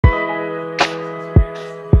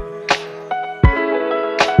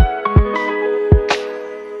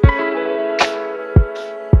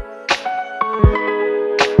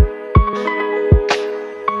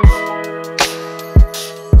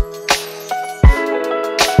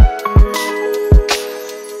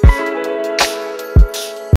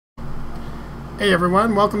Hey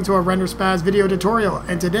everyone, welcome to our RenderSpaz video tutorial,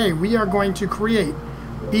 and today we are going to create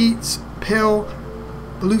Beats Pill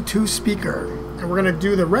Bluetooth speaker. And we're going to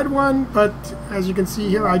do the red one, but as you can see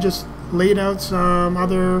here, I just laid out some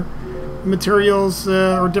other materials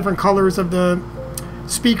or different colors of the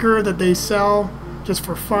speaker that they sell just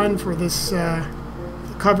for fun for this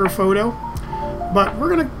cover photo. But we're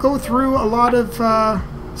going to go through a lot of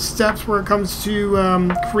steps where it comes to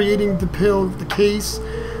creating the pill, the case,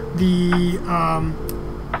 the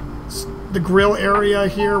grill area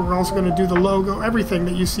here. We're also going to do the logo, everything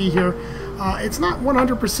that you see here. It's not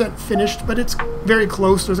 100% finished, but it's very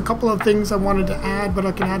close. There's a couple of things I wanted to add, but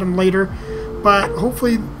I can add them later. But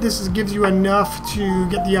hopefully this gives you enough to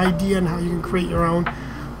get the idea on how you can create your own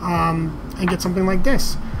and get something like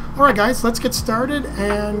this. Alright guys, let's get started,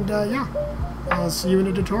 and yeah, I'll see you in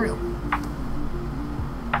the tutorial.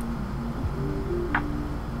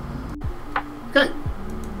 Okay.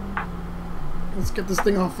 Let's get this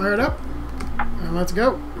thing all fired up, and let's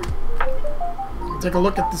go. Take a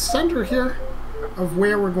look at the center here of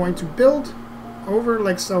where we're going to build over,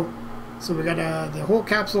 like so. So we got the whole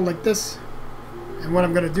capsule like this, and what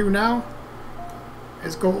I'm going to do now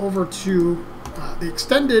is go over to the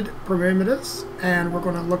extended parameters, and we're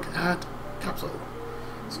going to look at capsule.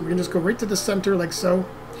 So we can just go right to the center like so,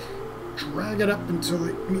 drag it up until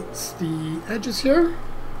it meets the edges here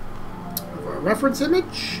of our reference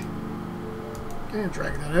image. Okay,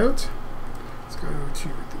 drag that out. Let's go to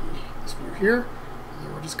this view here,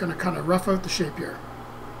 and we're just going to kind of rough out the shape here.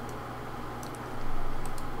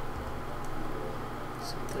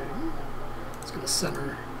 Something. It's going to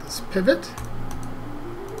center this pivot.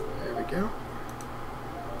 There we go.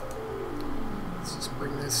 Let's just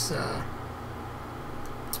bring this height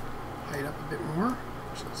up a bit more.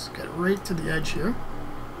 So let's get right to the edge here.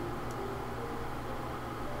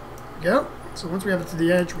 There we go. So once we have it to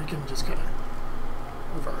the edge, we can just kind of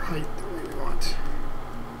move our height the way we want.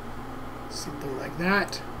 Something like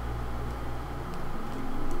that.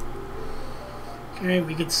 Okay,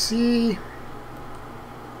 we can see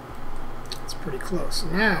it's pretty close.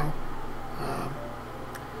 Now,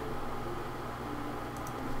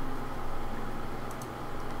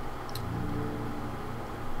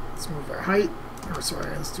 let's move our height, or sorry,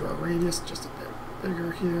 let's do our radius just a bit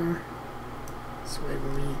bigger here. This way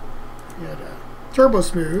when we had a turbo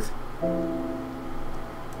smooth,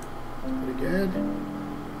 pretty good.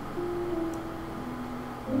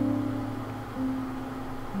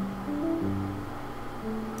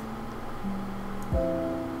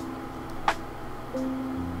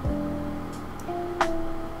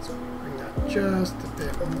 Let's bring that just a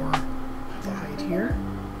bit more at the height here.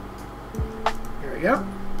 There we go.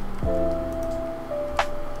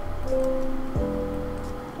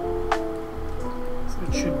 So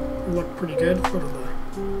it should look pretty good. Go to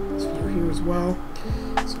this view here as well.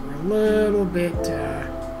 So we're a little bit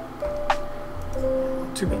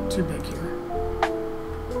too big here.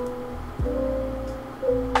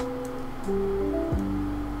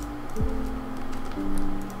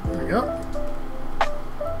 There we go.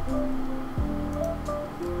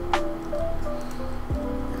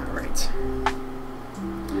 All right.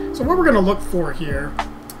 So what we're going to look for here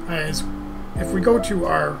is, if we go to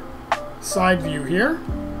our side view here,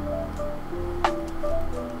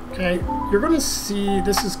 okay, you're going to see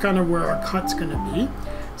this is kind of where our cut's going to be.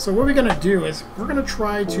 So what we're going to do is we're going to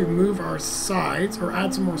try to move our sides, or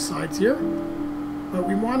add some more sides here. But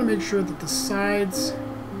we want to make sure that the sides,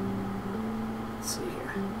 let's see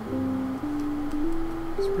here,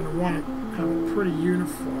 so we're going to want to have it pretty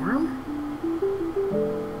uniform.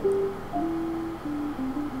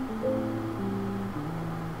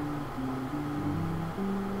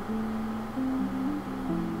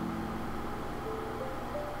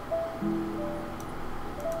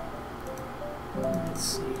 Let's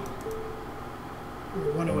see,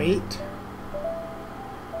 108.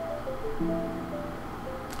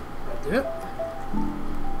 Right there.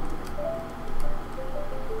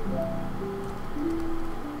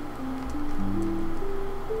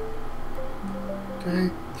 Okay.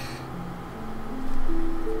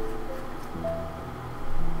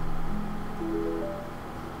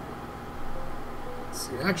 Let's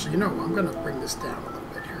see, actually, you know, I'm going to bring this down a little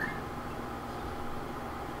bit here.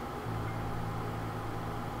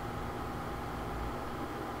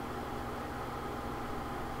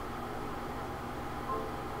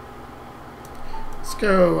 Let's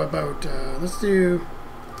go about, let's do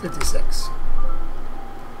 56.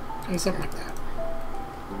 Okay, something like that.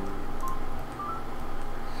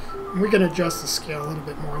 And we can adjust the scale a little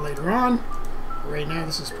bit more later on. Right now,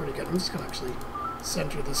 this is pretty good. I'm just going to actually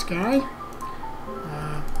center this guy.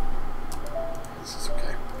 This is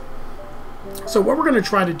okay. So what we're going to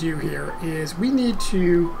try to do here is we need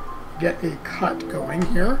to get a cut going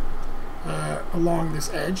here along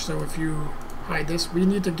this edge. So if you hide this, we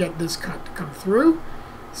need to get this cut to come through.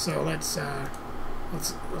 So let's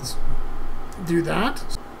do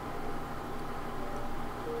that.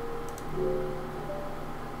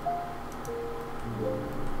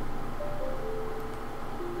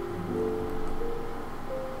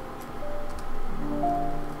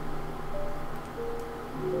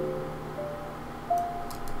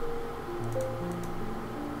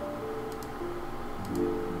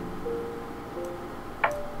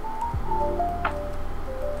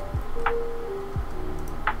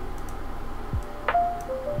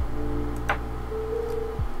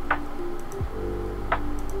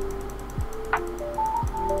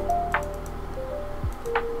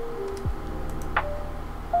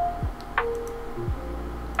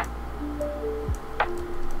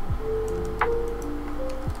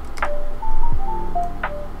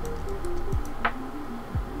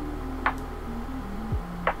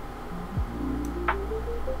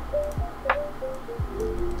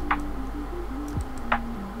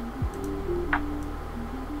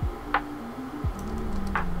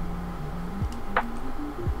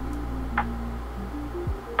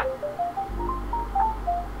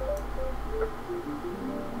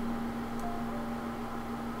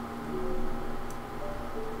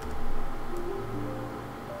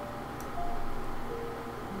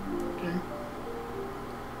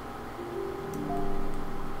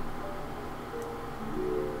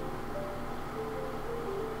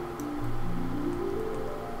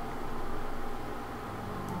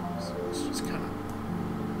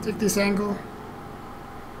 Take this angle, get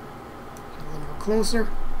a little bit closer.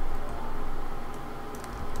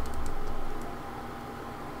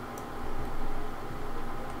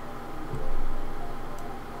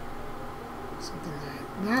 Something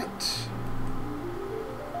like that.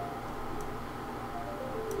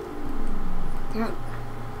 That.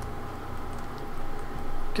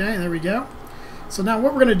 Okay, there we go. So now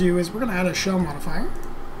what we're going to do is we're going to add a shell modifier.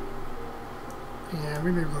 And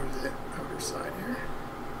we're going to go to the outer side here.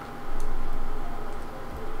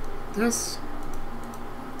 This,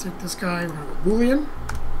 take this guy, we're going to go Boolean,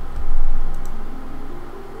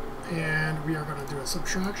 and we are going to do a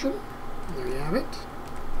subtraction. There you have it.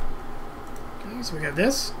 Okay, so we got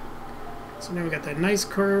this. So now we got that nice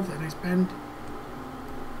curve, that nice bend.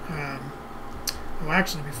 Well,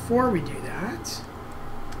 actually, before we do that,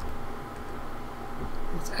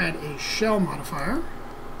 let's add a shell modifier.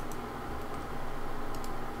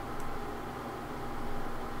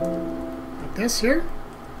 Like this here.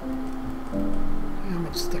 How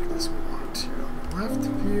much thickness we want here on the left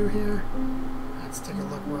view here. Let's take a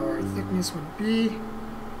look where our thickness would be.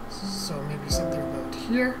 So maybe something about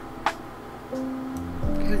here.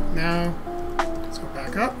 Okay, now let's go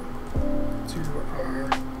back up to our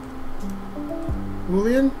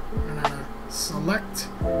Boolean. I'm going to select,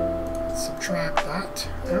 subtract that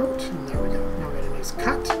out, and there we go. Now we get a nice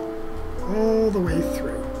cut all the way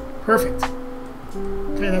through. Perfect.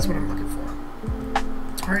 Okay, that's what I'm looking for.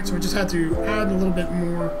 Alright, so we just had to add a little bit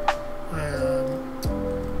more,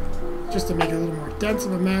 just to make it a little more dense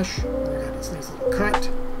of a mesh. We got this nice little cut,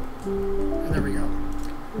 and there we go.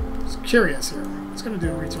 Just curious here. It's going to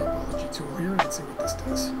do a retopology tool here and see what this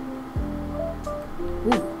does.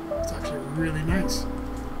 Ooh, it's actually really nice.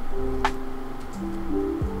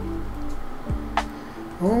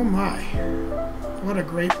 Oh my, what a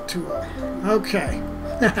great tool. Okay,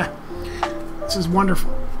 this is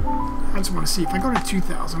wonderful. I just want to see if I go to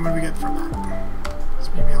 2,000, what do we get from that? It's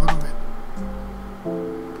maybe a little bit.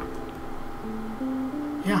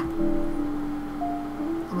 Yeah. A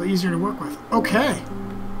little easier to work with. Okay.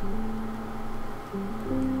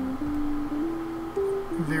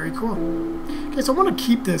 Very cool. Okay, so I want to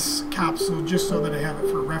keep this capsule just so that I have it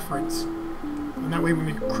for reference. And that way when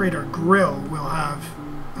we create our grill, we'll have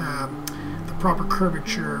the proper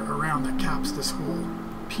curvature around that caps this whole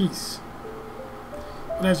piece.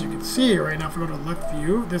 But as you can see right now, if we go to the left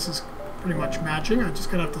view, this is pretty much matching. I'm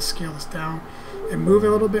just going to have to scale this down and move a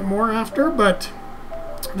little bit more after, but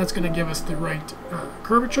that's going to give us the right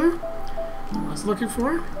curvature that I was looking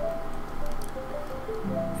for.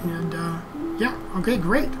 And yeah, okay,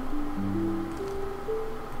 great.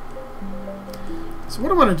 So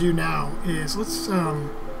what I want to do now is let's see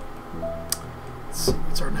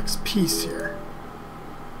what's our next piece here.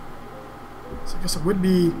 So I guess it would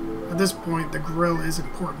be, at this point, the grill is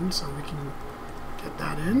important, so we can get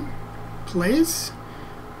that in place.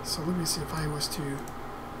 So let me see if I was to...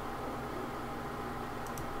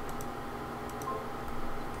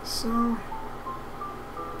 So...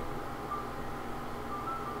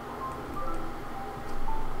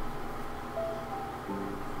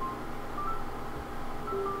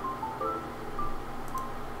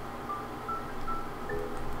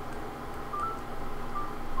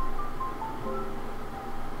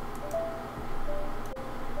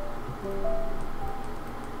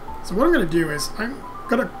 So what I'm going to do is I'm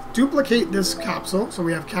going to duplicate this capsule. So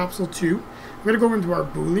we have capsule 2. I'm going to go into our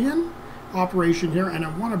Boolean operation here, and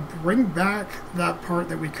I want to bring back that part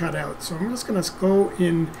that we cut out. So I'm just going to go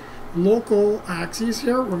in local axes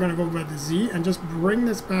here. We're going to go by the Z and just bring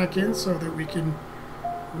this back in so that we can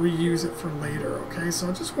reuse it for later. Okay, so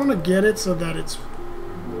I just want to get it so that it's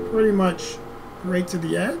pretty much right to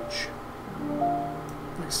the edge,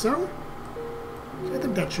 like so. Okay, I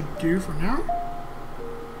think that should do for now.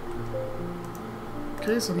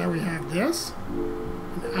 Okay, so now we have this.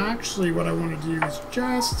 And actually what I want to do is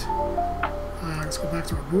just, let's go back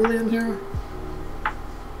to our Boolean here.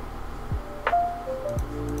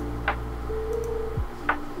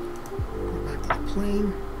 Go back to the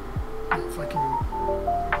plane. Now if I can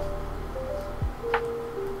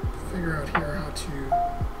figure out here how to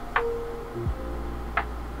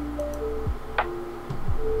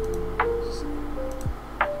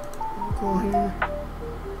local here.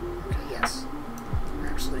 Okay, yes.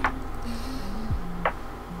 Actually.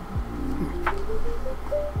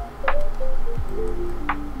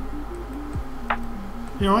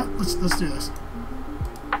 You know what? Let's do this.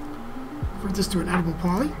 Convert this to an editable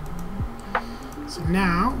poly. So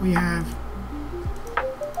now we have.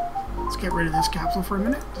 Let's get rid of this capsule for a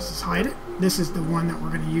minute. Just hide it. This is the one that we're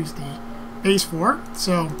going to use the base for.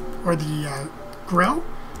 So, or the grill,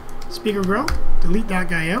 speaker grill. Delete that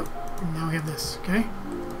guy out. And now we have this. Okay.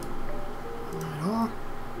 Not at all.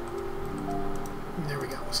 And there we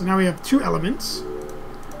go. So now we have 2 elements.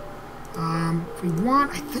 If we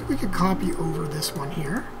want, I think we could copy over this one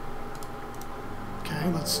here.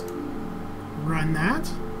 Okay, let's run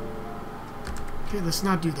that. Okay, let's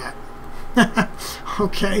not do that.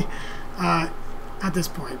 Okay, at this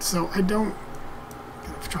point. So I don't...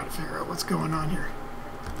 gotta try to figure out what's going on here.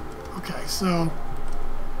 Okay, so...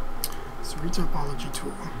 it's a retopology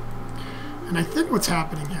tool. And I think what's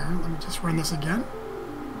happening here... let me just run this again.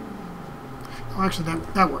 Oh, actually,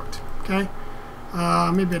 that worked. Okay.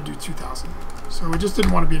 Maybe I'd do 2000. So we just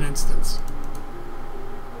didn't want to be an instance.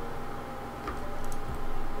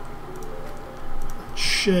 It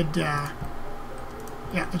should, yeah,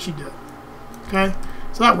 it should do it. Okay,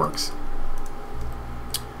 so that works.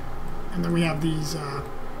 And then we have these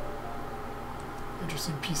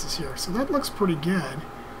interesting pieces here. So that looks pretty good.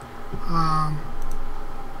 The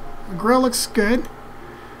grill looks good.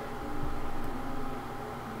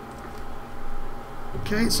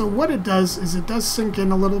 Okay, so what it does is it does sink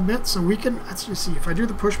in a little bit, so we can, let's just see, if I do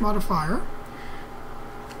the push modifier,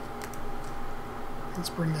 let's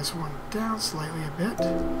bring this one down slightly a bit.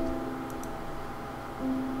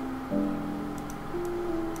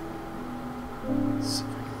 Let's see if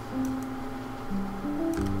I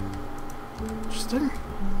can, interesting.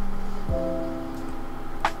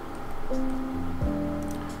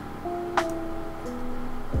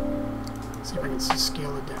 Let's see if I can just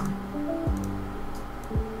scale it down.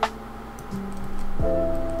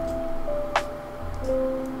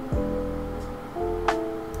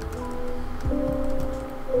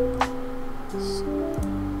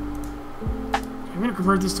 I'm going to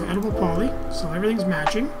convert this to editable poly, so everything's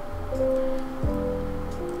matching.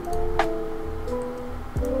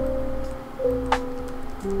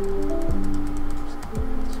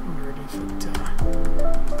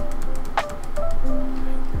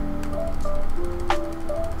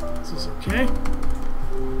 This is okay.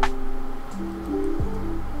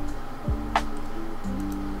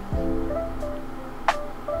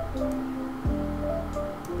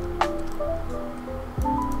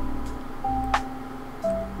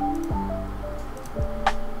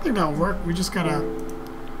 I think that'll work. We just gotta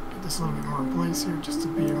get this a little bit more in place here just to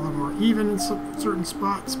be a little more even in certain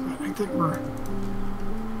spots, but I think we're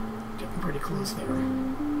getting pretty close there.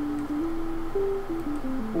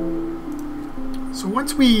 So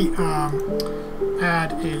once we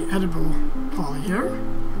add a editable poly here,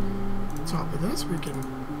 on top of this, we can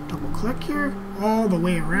double click here all the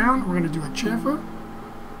way around. We're going to do a chamfer.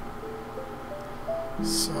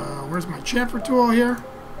 So where's my chamfer tool here?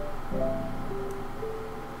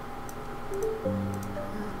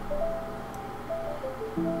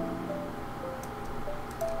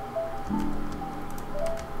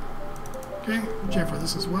 Okay, chamfer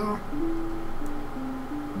this as well.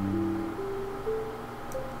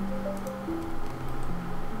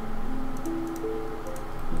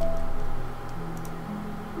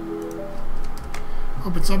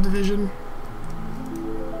 Open subdivision.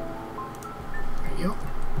 There you go.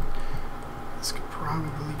 This could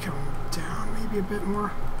probably come down maybe a bit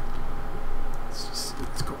more. Let's just see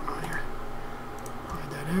what's going on here. Hide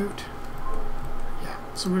that out. Yeah,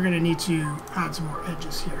 so we're going to need to add some more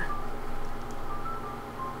edges here.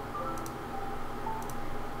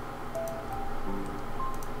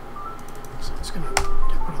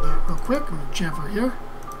 quick. I'm going to chamfer here.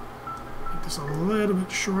 Make this a little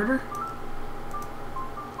bit shorter.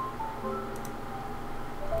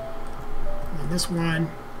 And this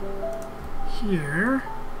one here,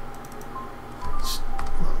 it's a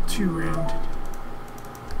little too rounded.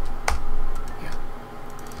 Yeah.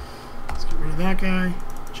 Let's get rid of that guy.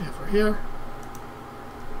 Chamfer here.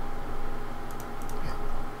 Yeah.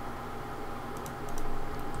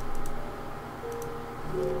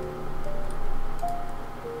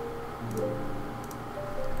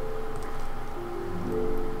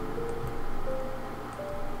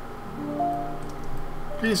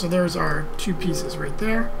 Okay, so there's our two pieces right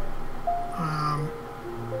there.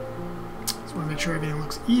 Just want to make sure everything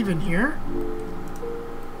looks even here.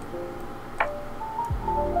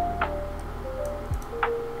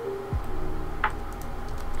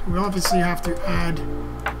 We obviously have to add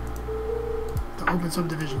the open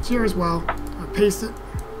subdivisions here as well. I'll paste it.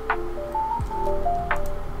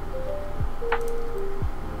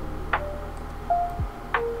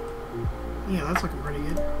 Yeah, that's looking pretty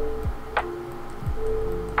good.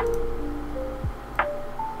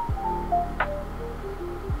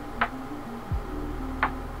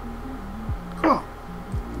 Cool.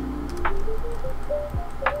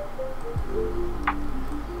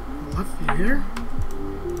 Left view here.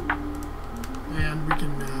 And we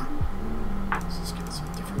can let's just get some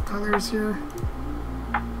different colors here.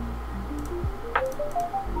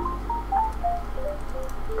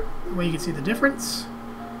 That way you can see the difference.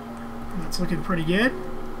 That's looking pretty good.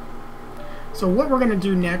 So what we're going to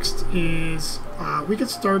do next is we could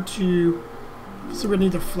start to, so we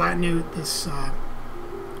need to flatten out this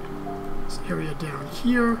area down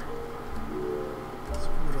here. Let's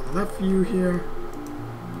go to the left view here.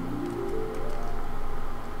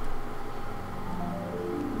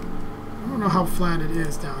 I don't know how flat it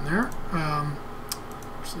is down there.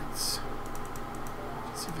 Actually, let's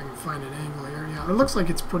see if I can find an angle here. Yeah, it looks like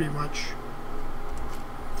it's pretty much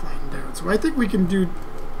flattened out. So I think we can do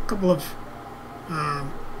a couple of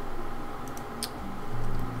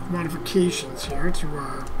modifications here to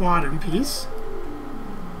our bottom piece.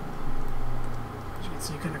 As you can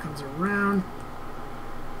see, it kind of comes around.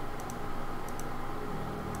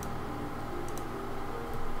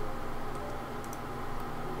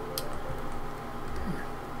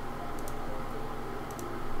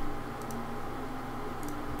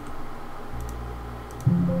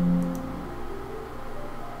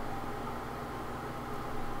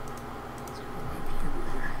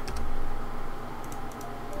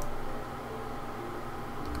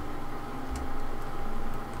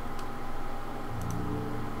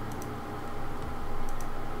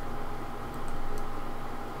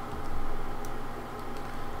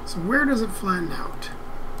 So where does it flatten out?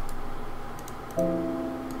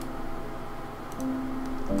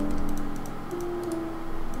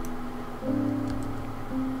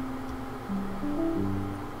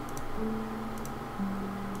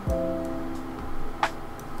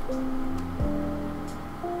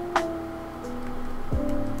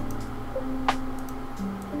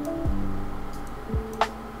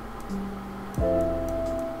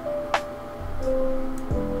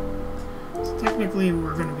 Technically,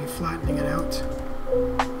 we're going to be flattening it out.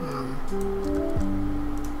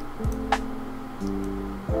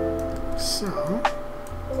 So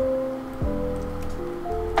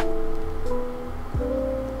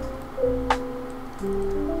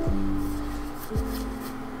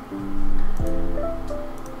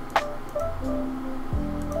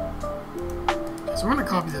I'm going to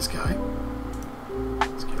copy this guy.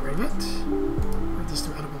 Let's get rid of it. Put this to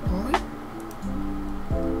editable poly.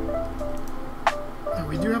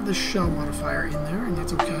 We do have the shell modifier in there, and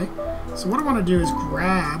that's okay. So what I want to do is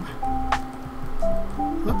grab.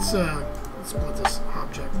 Let's split this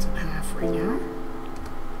object in half right now.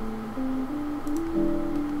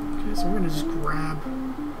 Okay, so we're going to just grab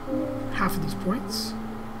half of these points.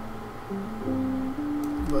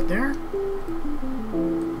 About there.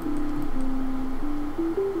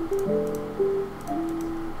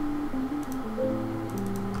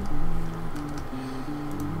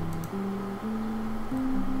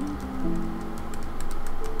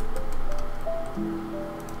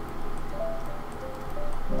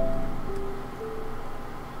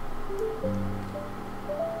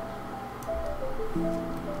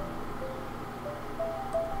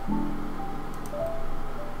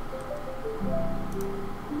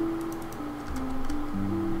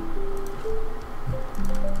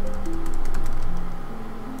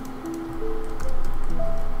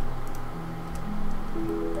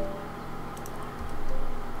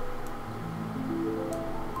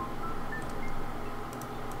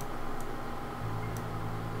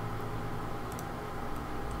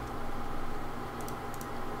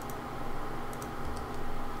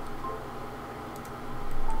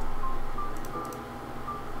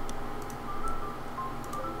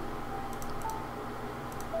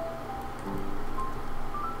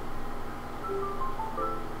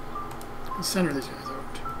 Center these guys out.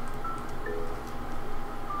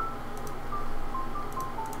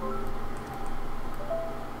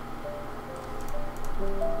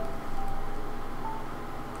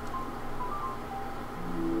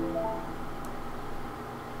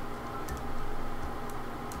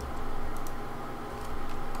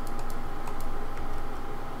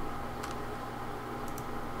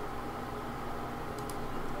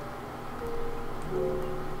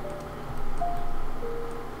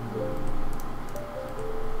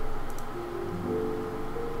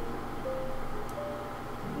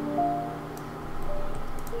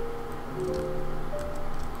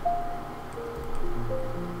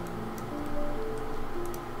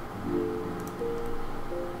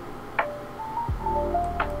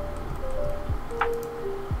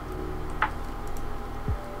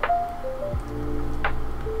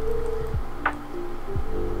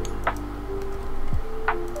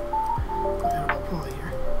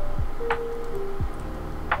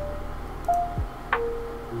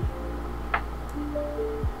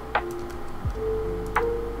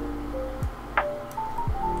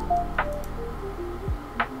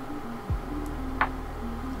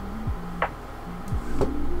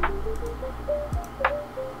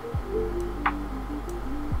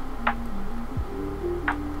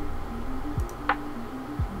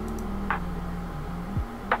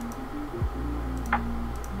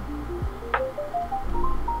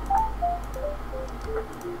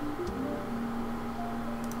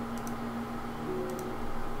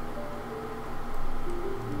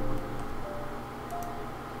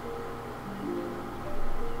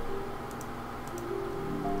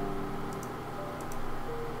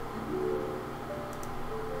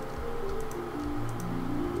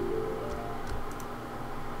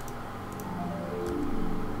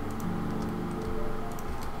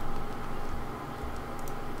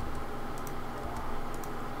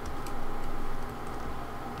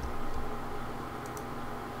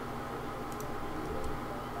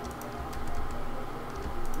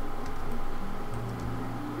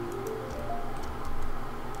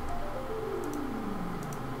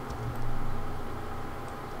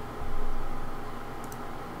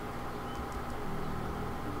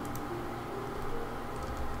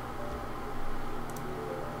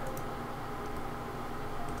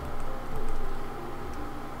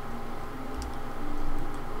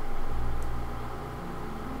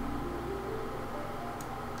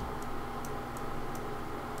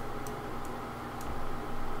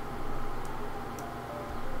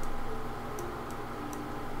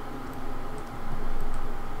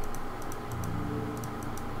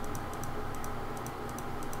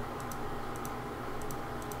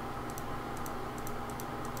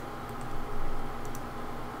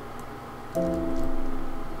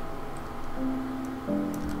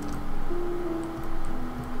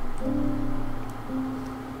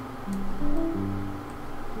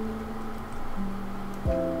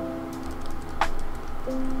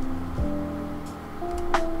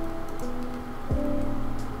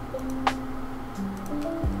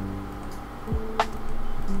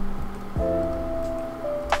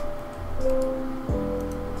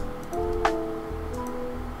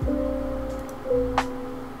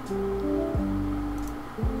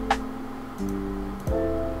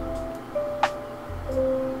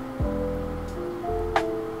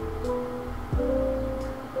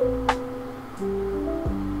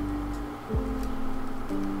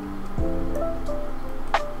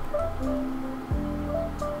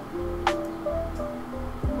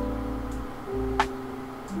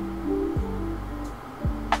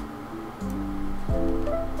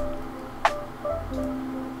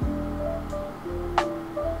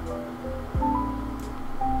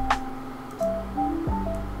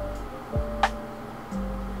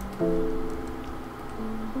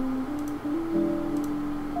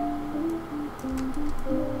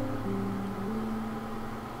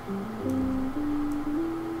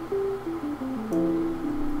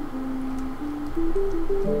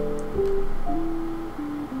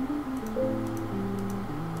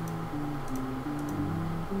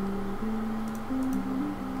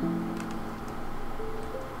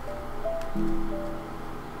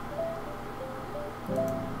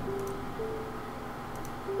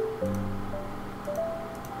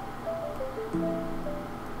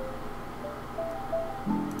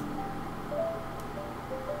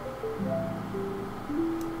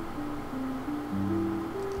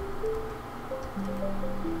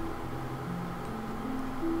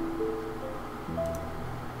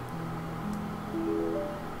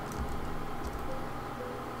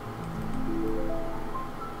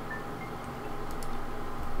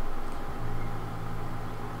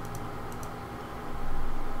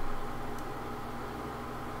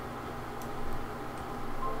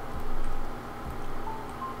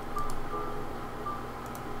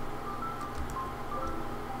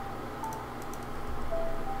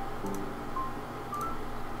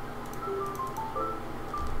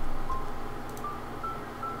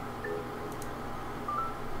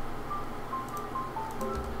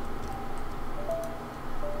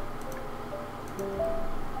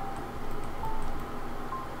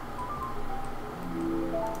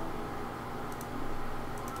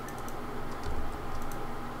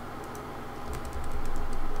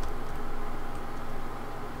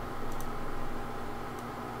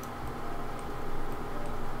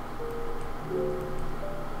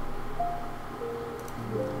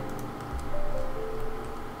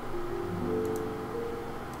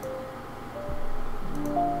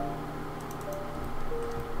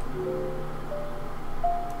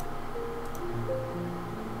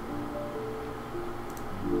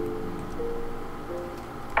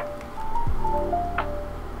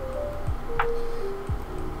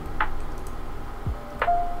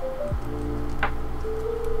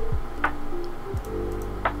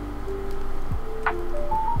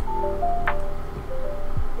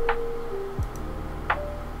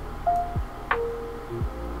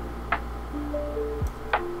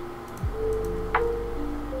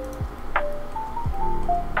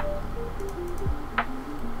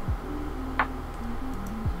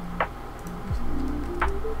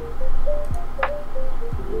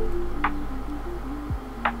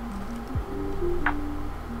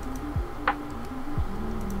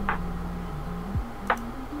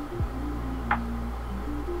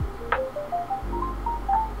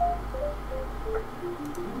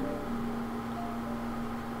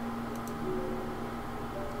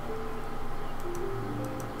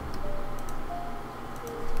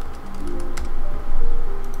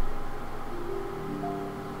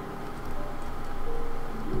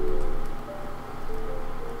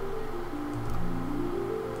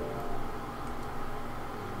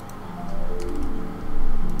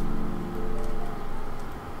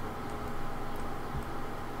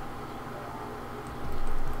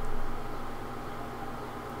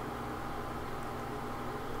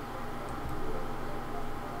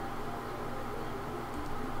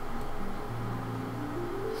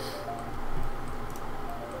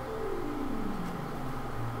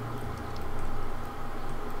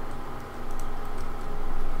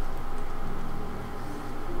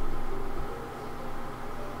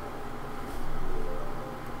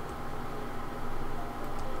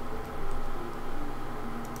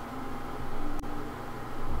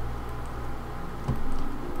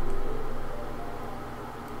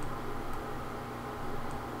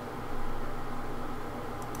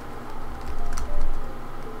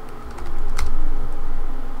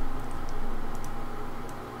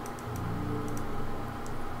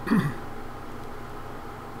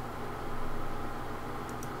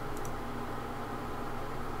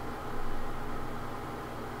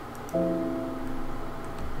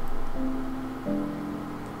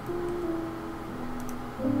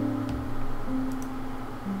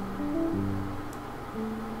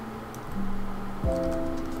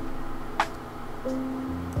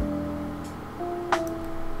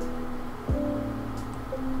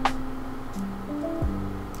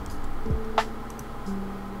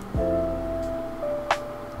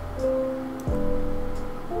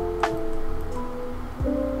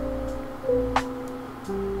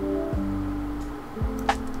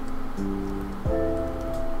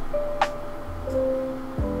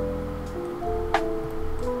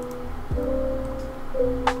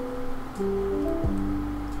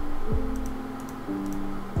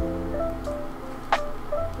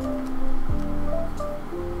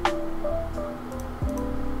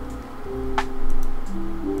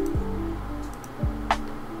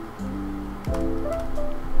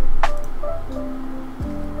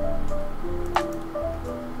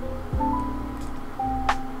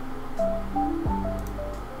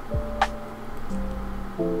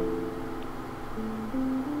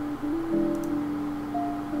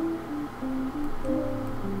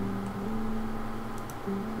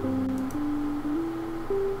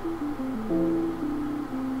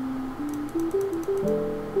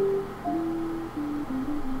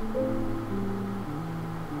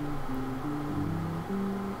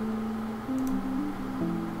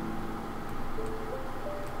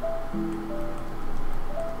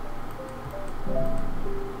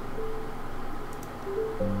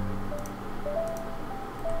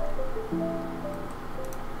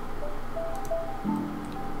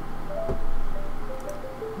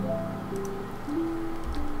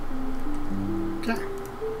 Okay.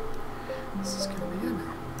 This is going to be it now.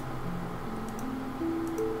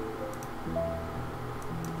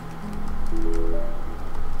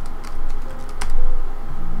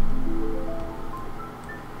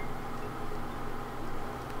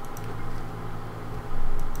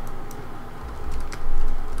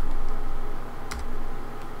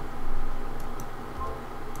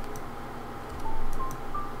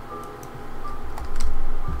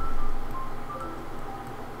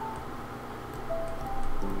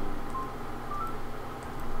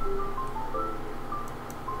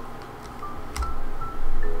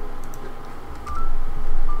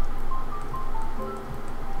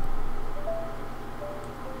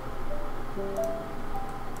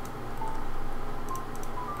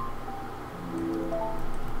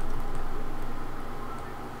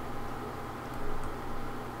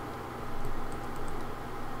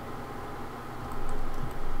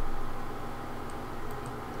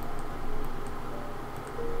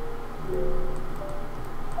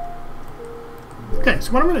 Okay,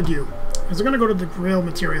 so what I'm going to do is I'm going to go to the grill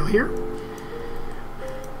material here,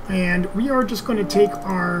 and we are just going to take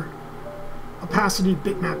our opacity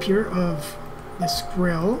bitmap here of this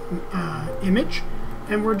grill image,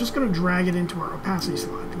 and we're just going to drag it into our opacity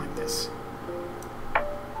slot like this.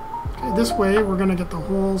 Okay, this way we're going to get the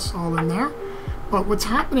holes all in there. But what's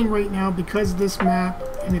happening right now, because this map,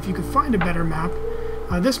 and if you could find a better map,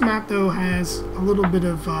 this map though has a little bit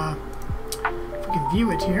of, if we can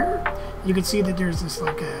view it here, you can see that there's this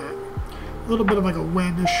like a little bit of like a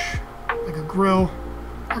webbish, like a grill.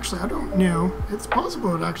 Actually, I don't know. It's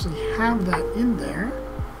possible to actually have that in there,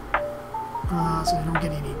 so you don't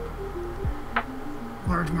get any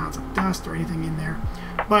large amounts of dust or anything in there.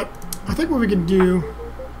 But I think what we can do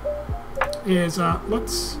is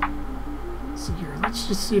let's see here. Let's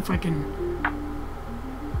just see if I can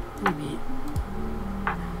maybe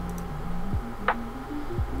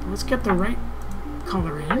let's get the right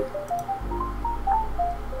color in.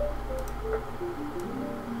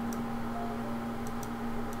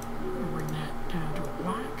 Bring that down to a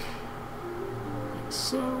black, like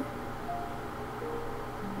so.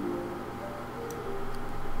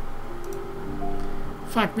 In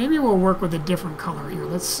fact, maybe we'll work with a different color here.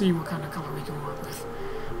 Let's see what kind of color we can work with.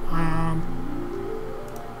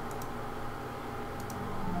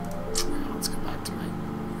 Let's go back to my...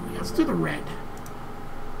 Yeah, let's do the red.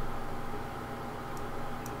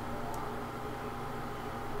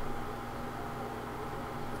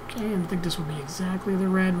 Okay, I don't think this will be exactly the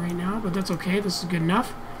red right now, but that's okay. This is good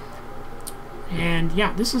enough. And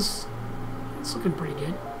yeah, it's looking pretty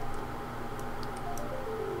good.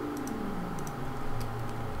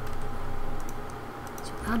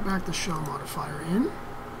 So add back the shell modifier in.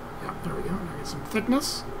 Yeah, there we go. Now get some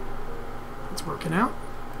thickness. It's working out.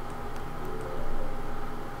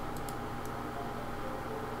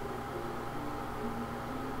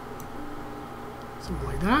 So Something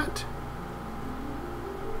like that.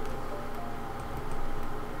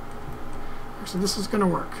 So this is going to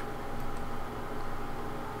work.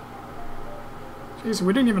 Okay, so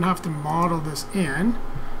we didn't even have to model this in.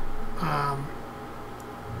 That's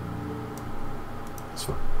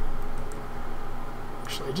fine.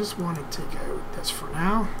 Actually, I just want to take out this for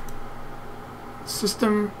now.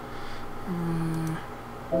 System.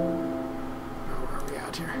 Where are we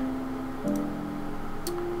at here?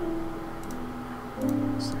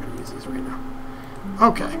 So I'm going to use these right now.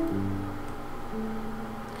 Okay.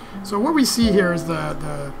 So what we see here is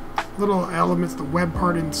the little elements, the web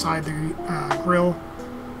part inside the grill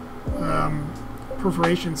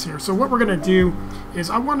perforations here. So what we're going to do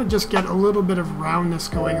is I want to just get a little bit of roundness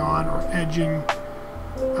going on, or edging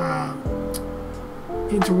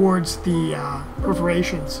in towards the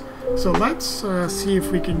perforations. So let's see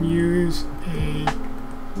if we can use a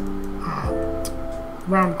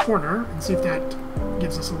round corner and see if that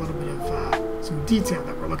gives us a little bit of some detail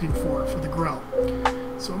that we're looking for the grill.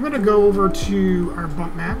 So I'm going to go over to our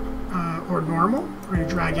bump map, or normal. We're going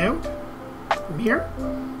to drag out from here,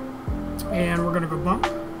 and we're going to go bump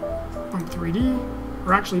 3D,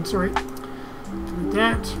 or actually, sorry, do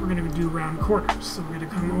that. We're going to do round corners. So we're going to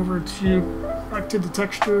come over to, back to the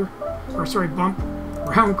texture, or sorry, bump,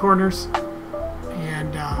 round corners,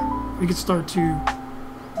 and we can start to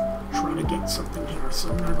try to get something here.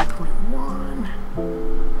 So I'm going to go 0.1.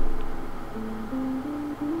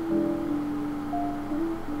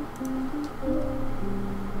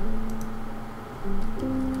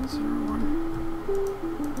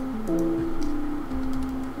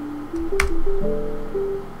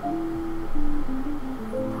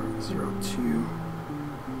 0.02.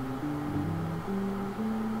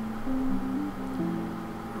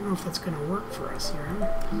 I don't know if that's going to work for us here.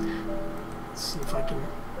 Let's see if I can.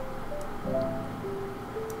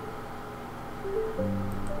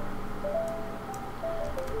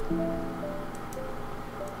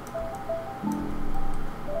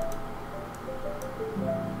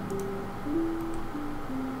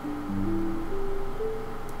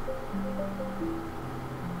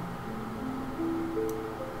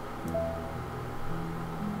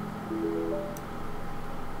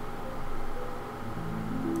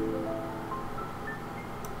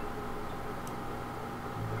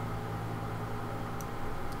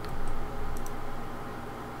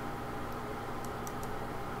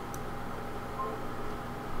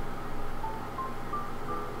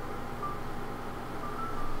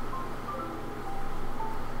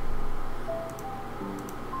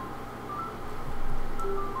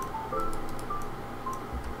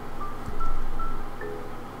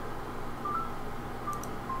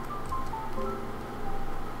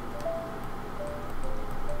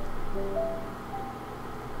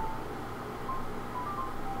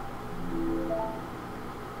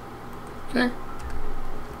 Okay,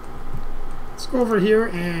 let's go over here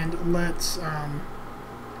and let's give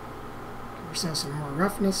ourselves some more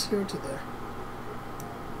roughness here to the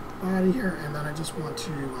body here, and then I just want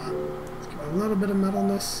to let's give it a little bit of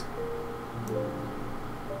metalness.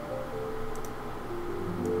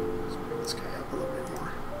 Let's bring this guy up a little bit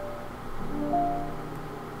more.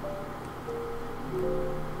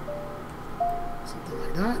 Something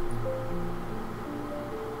like that.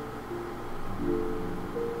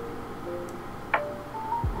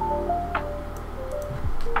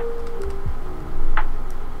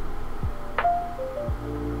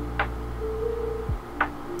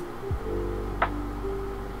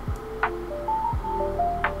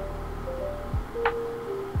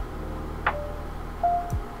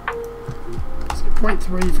 Let's get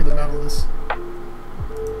 0.3 for the metalness.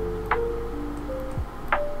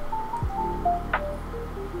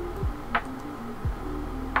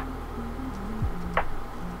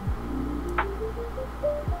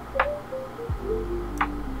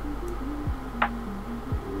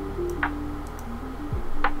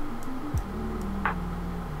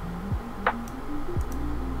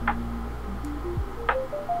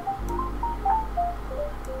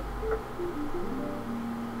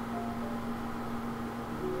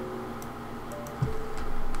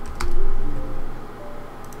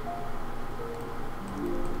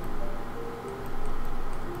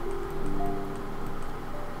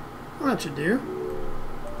 That should do.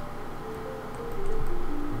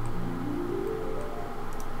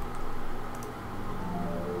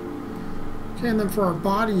 Okay, and then for our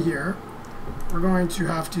body here, we're going to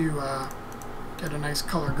have to get a nice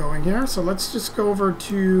color going here. So let's just go over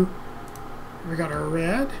to, we got our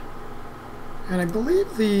red, and I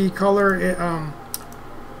believe the color,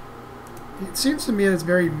 it seems to me that it's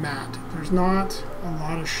very matte. There's not a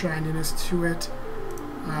lot of shininess to it.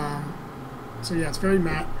 So yeah, it's very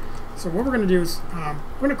matte. So what we're going to do is we're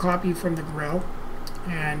going to copy from the grill,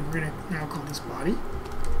 and we're going to now call this body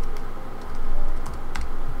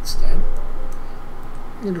instead.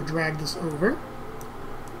 I'm going to drag this over.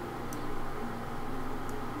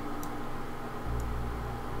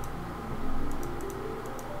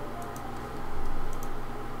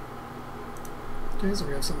 Okay, so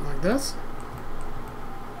we have something like this.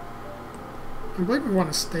 I believe we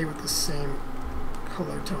want to stay with the same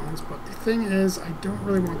color tones, but the thing is, I don't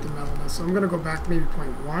really want the metalness, so I'm going to go back maybe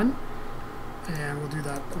 0.1, and we'll do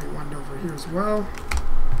that 0.1 over here as well.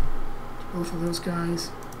 Both of those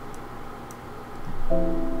guys.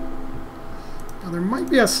 Now there might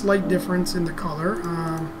be a slight difference in the color.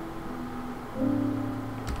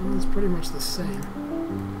 It's pretty much the same.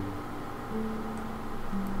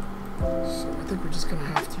 So I think we're just going to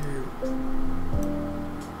have to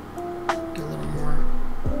get a little more.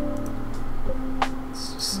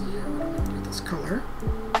 Let's just see here what I'm going to do with this color.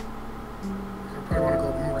 I probably want to go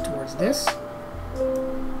more towards this.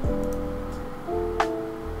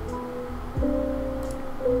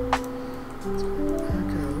 Let's go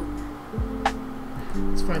back out.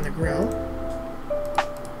 Let's find the grill.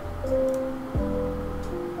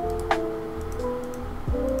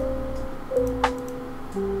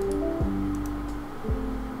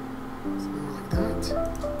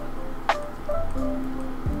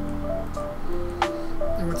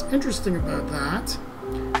 Interesting about that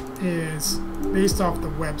is based off the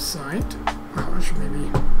website. Well, I should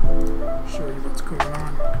maybe show you what's going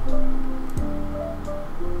on.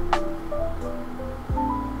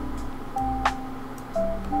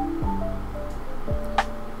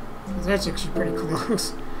 That's actually pretty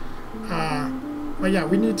close. But yeah,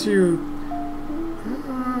 we need to.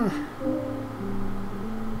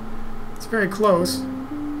 It's very close.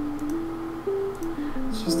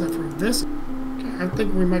 It's just that from this. I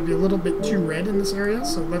think we might be a little bit too red in this area,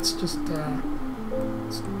 so let's just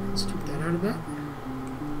let's tweak that out a bit.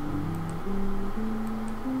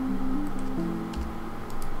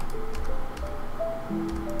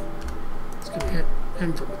 It's going to hit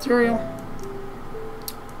M for material.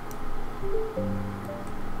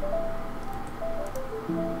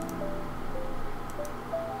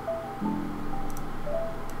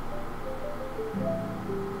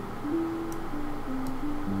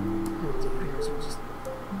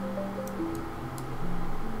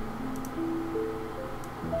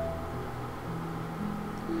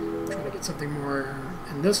 Something more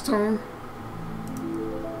in this tone.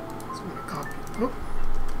 So I'm going to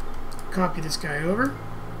copy this guy over.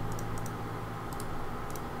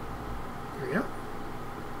 There we go.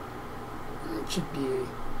 That should be a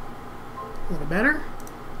little better.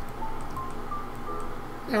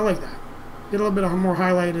 Yeah, I like that. Get a little bit of more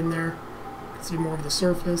highlight in there. You can see more of the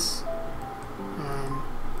surface.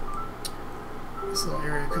 This little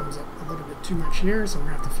area comes up a little bit too much here, so we're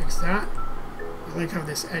going to have to fix that. I like how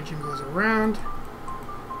this edging goes around.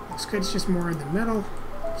 Looks good. It's just more in the middle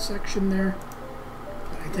section there.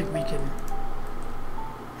 But I think we can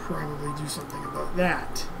probably do something about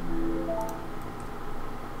that.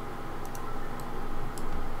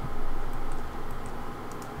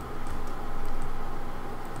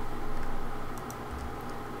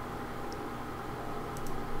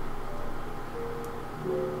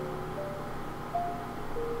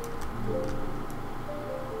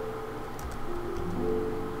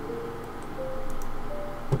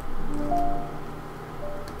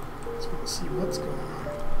 See what's going on.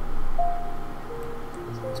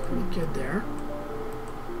 So it's pretty good there.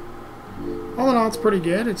 All in all, it's pretty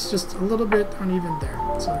good. It's just a little bit uneven there.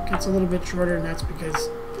 So it gets a little bit shorter, and that's because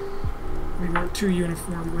we weren't too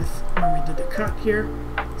uniform with when we did the cut here.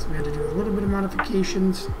 So we had to do a little bit of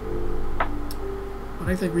modifications. But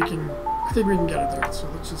I think we can get it there. So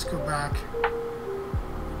let's just go back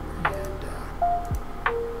and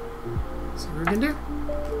see what we can do.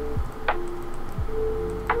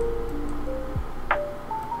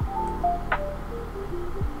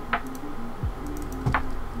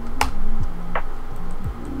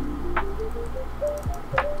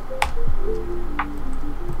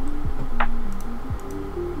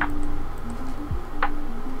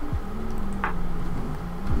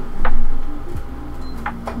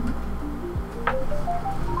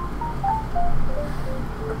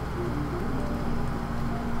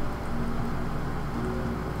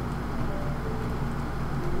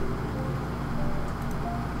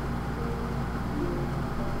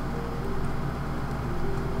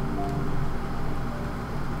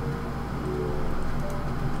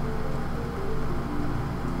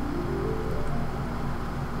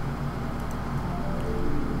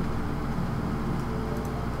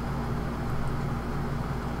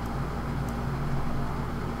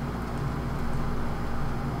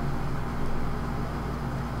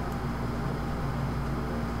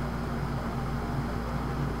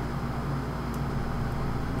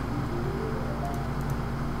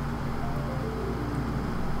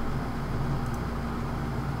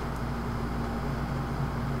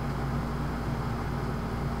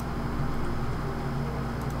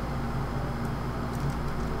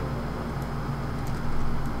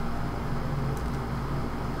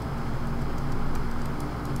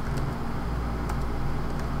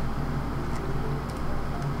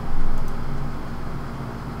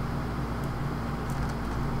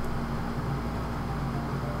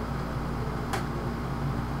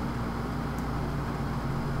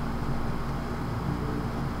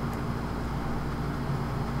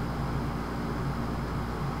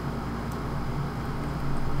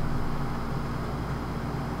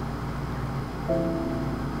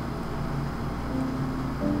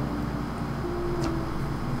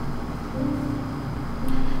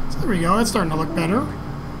 There we go. It's starting to look better.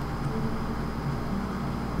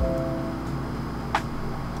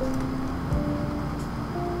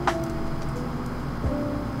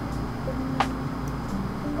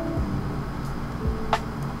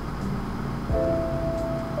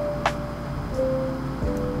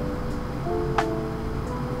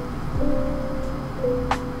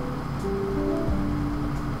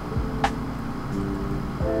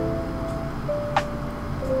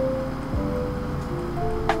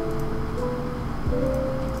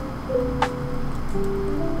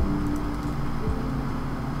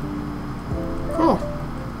 Cool.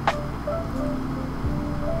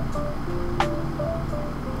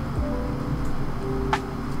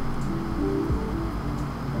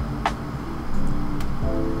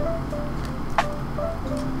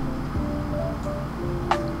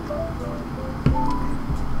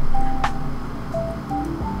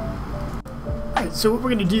 Alright, so what we're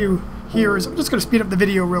going to do here is I'm just going to speed up the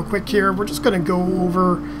video real quick here. We're just going to go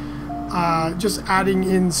over just adding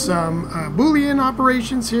in some Boolean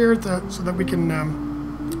operations here so that we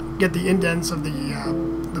can get the indents of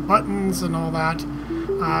the buttons and all that.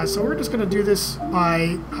 So we're just going to do this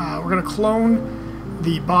by, we're going to clone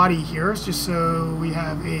the body here just so we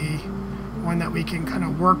have one that we can kind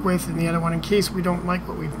of work with, and the other one, in case we don't like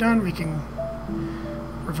what we've done, we can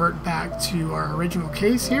revert back to our original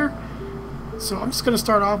case here. So I'm just going to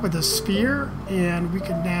start off with a sphere, and we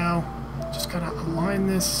can now just kind of align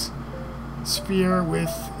this sphere with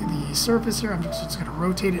the surface here. I'm just going to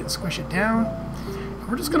rotate it and squish it down. And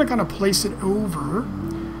we're just going to kind of place it over,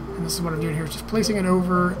 and this is what I'm doing here, just placing it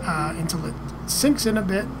over until it sinks in a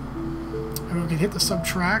bit. And we can hit the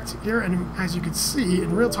subtract here, and as you can see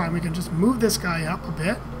in real time, we can just move this guy up a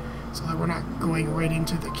bit so that we're not going right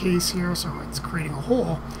into the case here, so it's creating a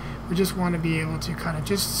hole. We just want to be able to kind of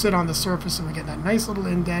just sit on the surface so we get that nice little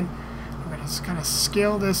indent. I'm going to kind of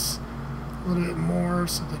scale this a little bit more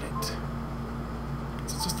so that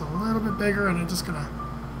it's just a little bit bigger, and I'm just going to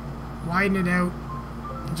widen it out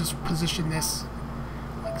and just position this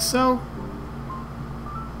like so.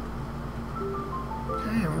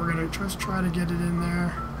 Okay, and we're going to just try to get it in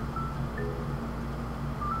there.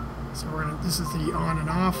 So this is the on and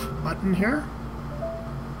off button here.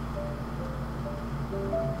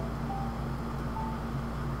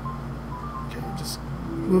 Okay, just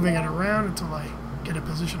moving it around until I get a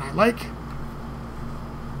position I like.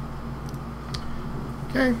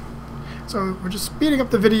 Okay, so we're just speeding up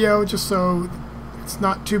the video just so it's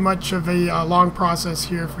not too much of a long process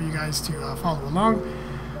here for you guys to follow along.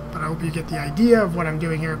 But I hope you get the idea of what I'm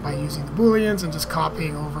doing here by using the Booleans and just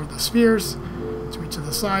copying over the spheres to each of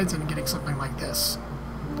the sides and getting something like this.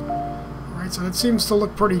 Alright, so that seems to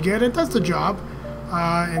look pretty good. It does the job.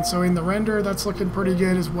 And so in the render, that's looking pretty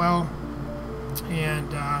good as well.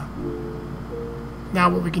 And now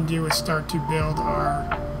what we can do is start to build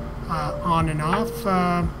our on and off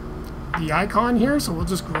the icon here. So we'll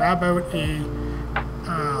just grab out a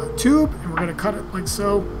tube, and we're going to cut it like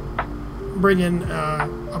so. Bring in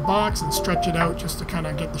a box and stretch it out just to kind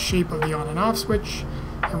of get the shape of the on and off switch,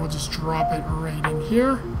 and we'll just drop it right in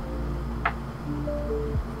here.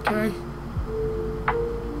 Okay.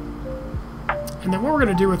 And then what we're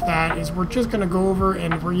going to do with that is we're just going to go over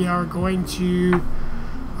and we are going to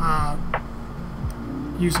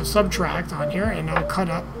use a subtract on here, and I'll cut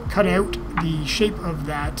out the shape of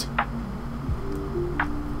that.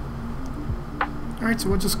 Alright, so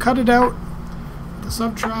we'll just cut it out.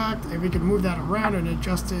 Subtract, and we can move that around and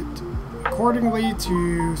adjust it accordingly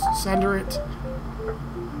to center it.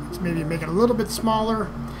 Let's maybe make it a little bit smaller,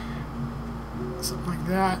 something like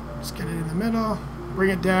that. Just get it in the middle, bring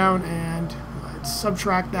it down, and let's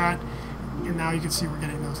subtract that, and now you can see we're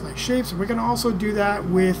getting those nice shapes. And we can also do that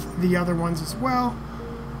with the other ones as well.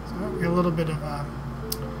 So we got a little bit of a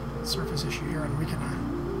surface issue here, and we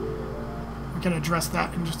can address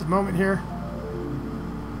that in just a moment here.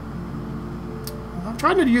 I'm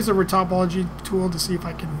trying to use a retopology tool to see if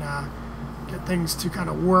I can get things to kind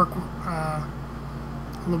of work. A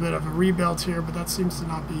little bit of a rebuild here, but that seems to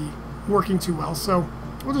not be working too well. So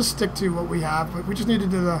we'll just stick to what we have. But we just need to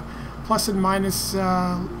do the plus and minus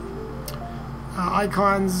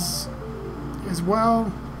icons as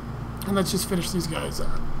well. And let's just finish these guys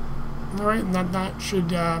up. All right, and that should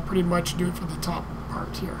pretty much do it for the top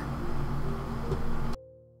part here.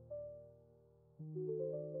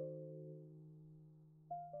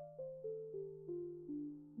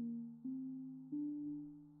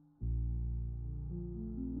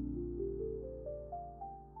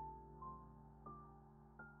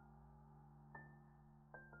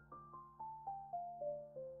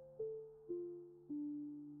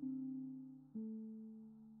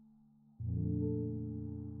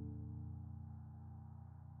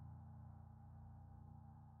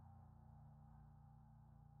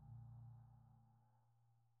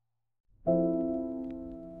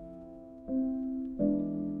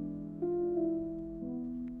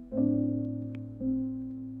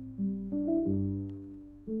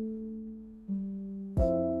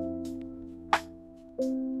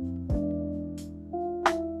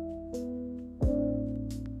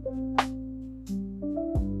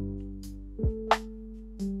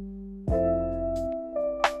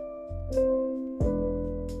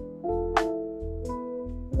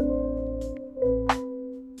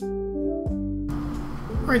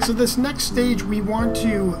 Alright, so this next stage we want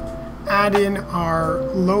to add in our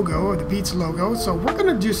logo, or the Beats logo. So we're going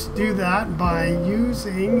to just do that by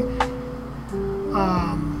using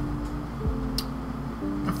a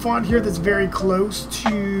font here that's very close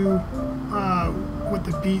to what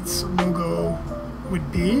the Beats logo would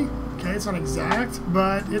be. Okay, it's not exact,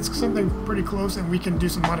 but it's something pretty close, and we can do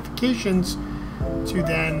some modifications to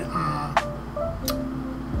then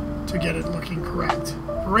to get it looking correct.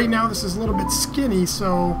 But right now this is a little bit skinny,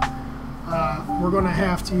 so we're going to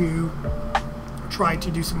have to try to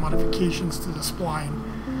do some modifications to the spline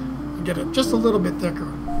and get it just a little bit thicker.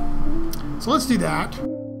 So let's do that.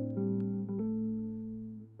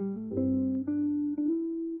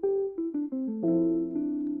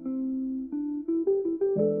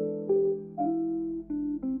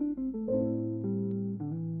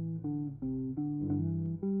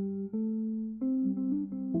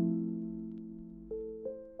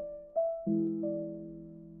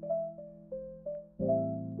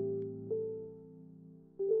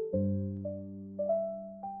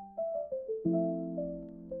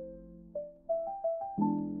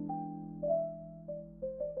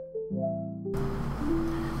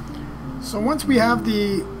 So once we have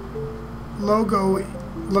the logo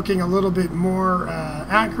looking a little bit more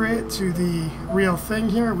accurate to the real thing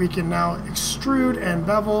here, we can now extrude and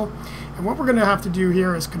bevel. And what we're going to have to do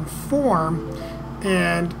here is conform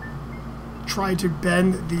and try to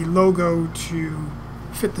bend the logo to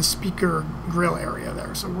fit the speaker grill area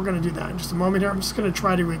there. So we're going to do that in just a moment here. I'm just going to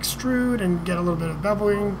try to extrude and get a little bit of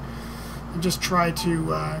beveling and just try to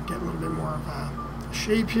get a little bit more of a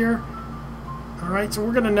shape here. Alright, so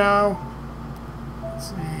we're going to now, let's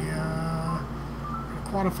see,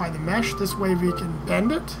 quantify the mesh. This way we can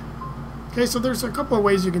bend it. Okay, so there's a couple of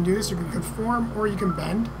ways you can do this. You can conform or you can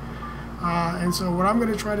bend. And so what I'm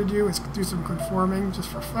going to try to do is do some conforming just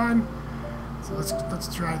for fun. So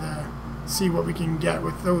let's try to see what we can get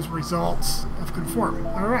with those results of conform.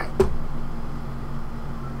 Alright.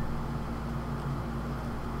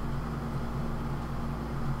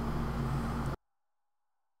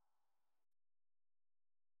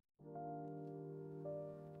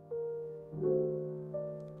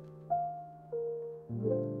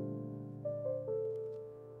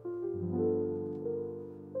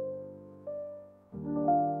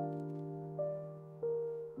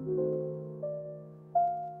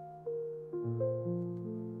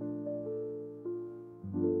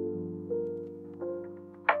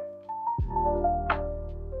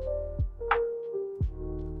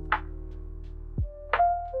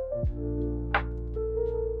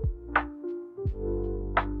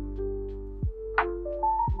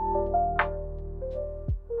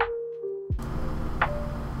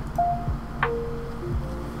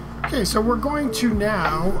 Okay, so we're going to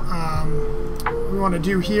now, what we want to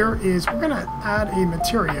do here is we're going to add a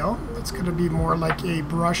material that's going to be more like a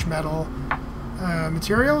brush metal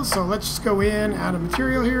material. So let's just go in, add a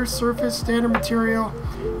material here, surface, standard material.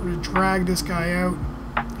 We're going to drag this guy out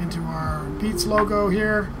into our Beats logo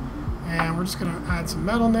here, and we're just going to add some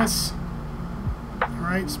metalness.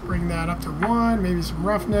 Alright, just bring that up to 1, maybe some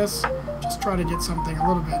roughness. Just try to get something a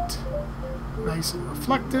little bit nice and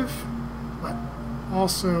reflective, but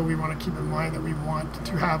also we want to keep in mind that we want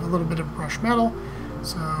to have a little bit of brush metal.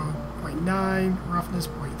 So 0.9, roughness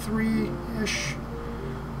 0.3-ish.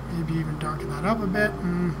 Maybe even darken that up a bit.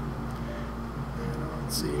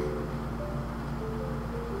 Let's see.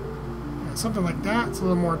 Yeah, something like that. It's a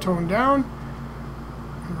little more toned down.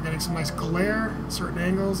 And we're getting some nice glare at certain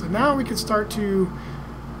angles. And now we can start to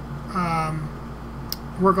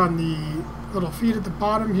work on the little feet at the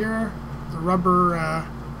bottom here. The rubber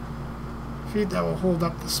feet that will hold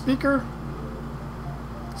up the speaker.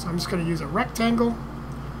 So I'm just going to use a rectangle.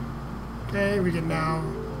 Okay, we can now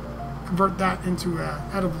convert that into an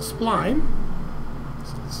edible spline.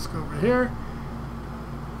 So let's go over here.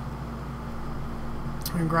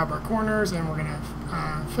 We can grab our corners and we're going to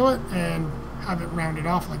fill it and have it rounded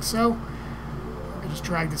off like so. We can just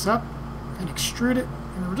drag this up and extrude it,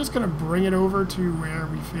 and we're just going to bring it over to where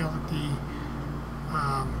we feel that the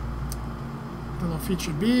little feet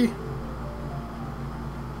should be.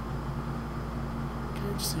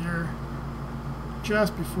 Okay, just here,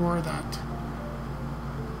 just before that.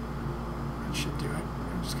 That should do it.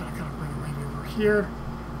 I'm just going to kind of bring it right over here.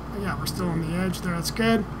 But yeah, we're still on the edge there. That's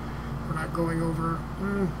good. We're not going over. So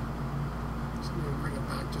I'm going to bring it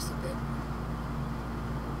back just a bit.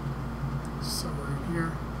 Somewhere in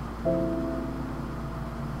here.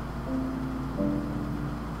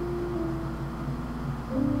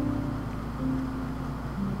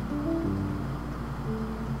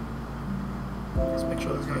 Just make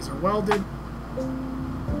sure those guys are welded.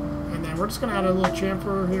 And then And we're just going to add a little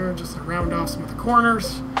chamfer here just to round off some of the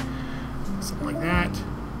corners. Something like that.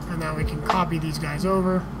 And now we can copy these guys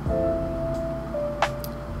over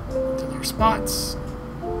to their spots.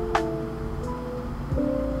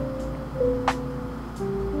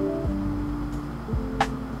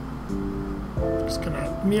 Just going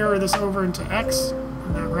to mirror this over into X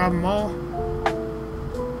and now grab them all.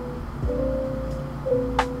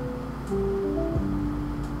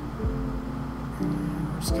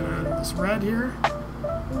 And we're just going to add this red here.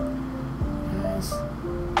 Guys.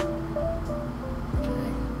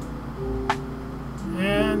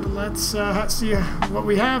 And let's see what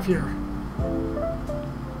we have here.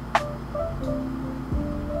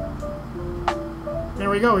 There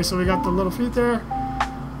we go. So we got the little feet there,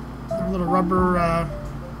 the little rubber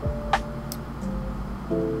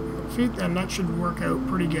feet, and that should work out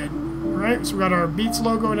pretty good. All right, so we got our Beats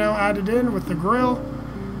logo now added in with the grill,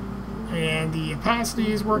 and the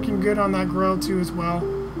opacity is working good on that grill too as well.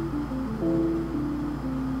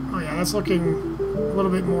 Oh yeah, that's looking a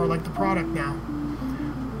little bit more like the product now.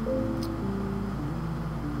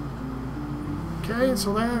 Okay,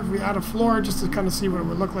 so then we add a floor just to kind of see what it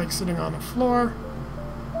would look like sitting on the floor.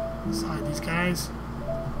 Let's hide these guys.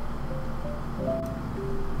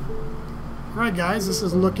 Alright guys, this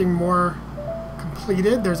is looking more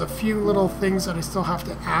completed. There's a few little things that I still have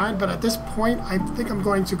to add, but at this point I think I'm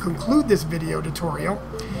going to conclude this video tutorial,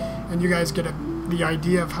 and you guys get the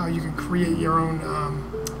idea of how you can create your own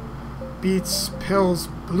Beats Pills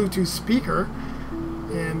Bluetooth speaker.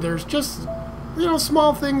 And there's just, you know,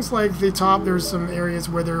 small things like the top. There's some areas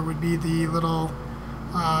where there would be the little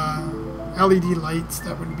LED lights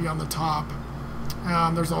that would be on the top.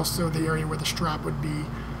 There's also the area where the strap would be.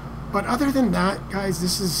 But other than that, guys,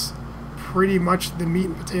 this is pretty much the meat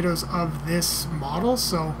and potatoes of this model.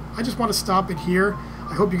 So I just want to stop it here.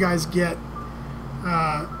 I hope you guys get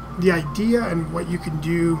the idea and what you can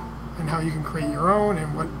do and how you can create your own,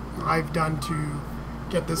 and what I've done to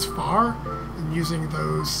get this far, and using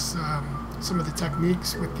those some of the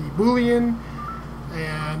techniques with the Boolean,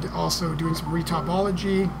 and also doing some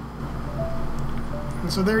retopology.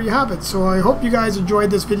 And so there you have it. So I hope you guys enjoyed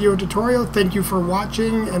this video tutorial. Thank you for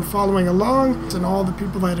watching and following along, and all the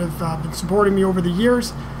people that have been supporting me over the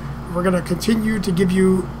years. We're going to continue to give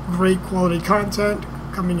you great quality content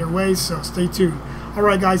coming your way, so stay tuned.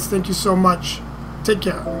 Alright guys, thank you so much. Take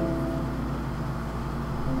care.